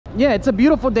yeah, it's a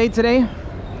beautiful day today.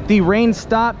 The rain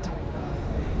stopped.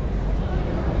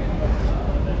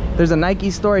 There's a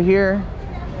Nike store here.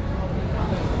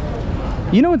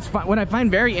 You know what I find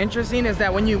very interesting is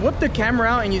that when you whip the camera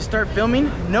out and you start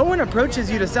filming, no one approaches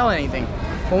you to sell anything.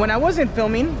 But when I wasn't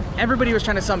filming, everybody was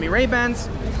trying to sell me Ray-Bans.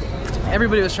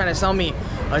 Everybody was trying to sell me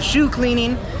a shoe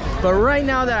cleaning. But right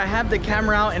now that I have the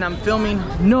camera out and I'm filming,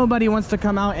 nobody wants to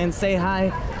come out and say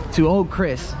hi to old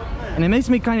Chris. And it makes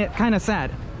me kind of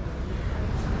sad.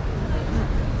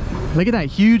 Look at that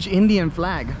huge Indian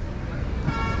flag.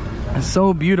 It's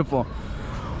so beautiful.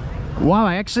 Wow,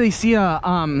 I actually see a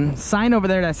sign over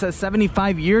there that says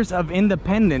 75 years of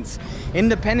independence.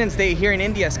 Independence Day here in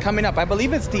India is coming up. I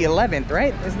believe it's the 11th,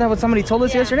 right? Isn't that what somebody told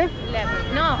us yesterday?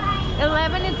 11. No,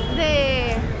 11 is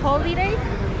the holiday.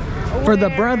 For the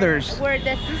brothers. Where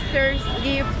the sisters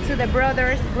give to the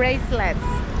brothers bracelets.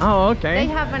 Oh, okay.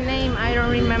 They have a name, I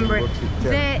don't remember.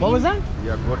 What was that?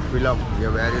 Yeah, good film.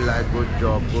 You're very like good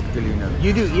job, good cleaner.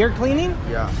 You do ear cleaning?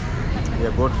 Yeah.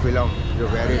 Yeah, good film. You're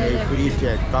very free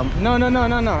check. Come. No.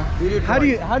 How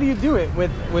do you do it?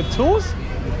 With tools?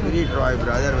 Free try,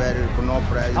 brother. Very no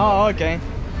price. Oh, okay.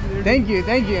 Thank you.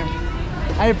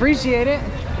 I appreciate it.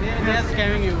 They're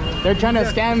scamming you. They're trying to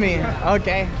scam me.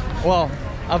 Okay. Well,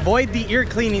 avoid the ear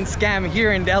cleaning scam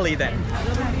here in Delhi then.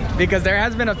 Because there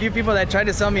has been a few people that tried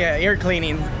to sell me an ear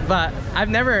cleaning, but I've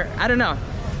never, I don't know.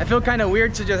 I feel kind of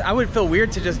weird to I would feel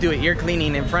weird to just do an ear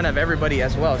cleaning in front of everybody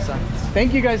as well. So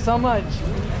thank you guys so much.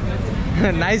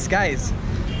 Nice guys.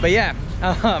 But yeah,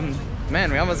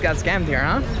 man, we almost got scammed here,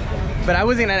 huh? But I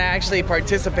wasn't gonna actually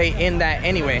participate in that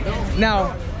anyway.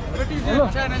 Now, What is your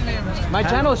channel name? my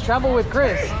channel is Travel with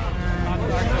Chris.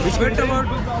 What about?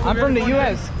 I'm from the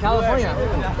US, California.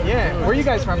 Yeah, where are you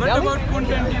guys from? What Delhi? about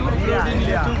content you upload in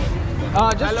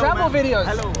YouTube? Just travel videos.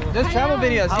 Hello. Just travel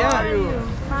videos, How yeah. are you?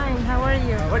 Fine, how are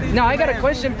you? Now I got a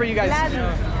question for you guys.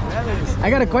 I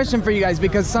got a question for you guys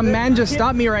because some man just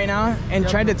stopped me right now and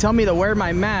tried to tell me to wear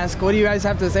my mask. What do you guys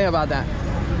have to say about that?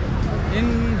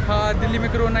 Delhi में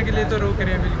corona के लिए तो रोक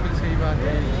रहे हैं, बिल्कुल सही बात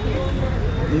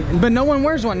है. But no one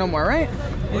wears one no more, right?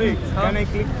 Can I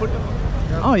click photo?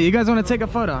 Oh, you guys want to take a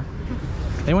photo?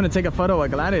 They want to take a photo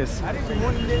with Gladys.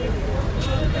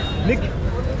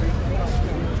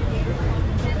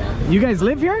 You guys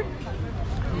live here?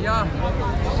 Yeah.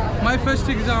 My first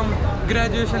exam,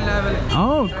 graduation level.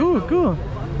 Oh, cool.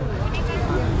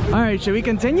 All right, should we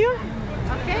continue?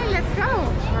 Okay, let's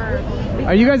go.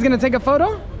 Are you guys gonna take a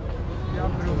photo?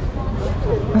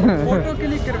 Photo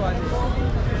click करवा दे.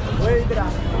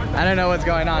 I don't know what's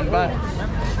going on, but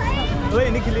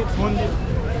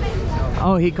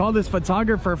oh, he called his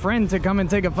photographer friend to come and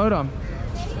take a photo.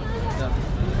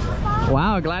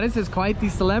 Wow, Gladys is quite the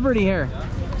celebrity here.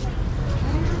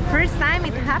 First time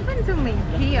it happened to me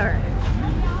here.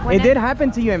 It did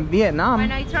happen to you in Vietnam.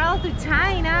 When I traveled to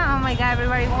China, oh my God,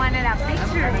 everybody wanted a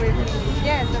picture with me.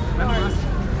 Yes, of course.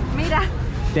 Mira.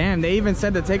 Damn, they even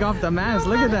said to take off the mask.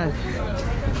 Look at that.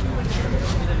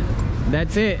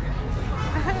 That's it.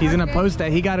 He's gonna post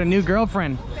that he got a new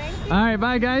girlfriend. All right,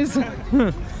 bye guys.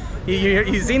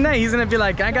 You seen that? He's gonna be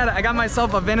like, I got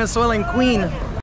myself a Venezuelan queen.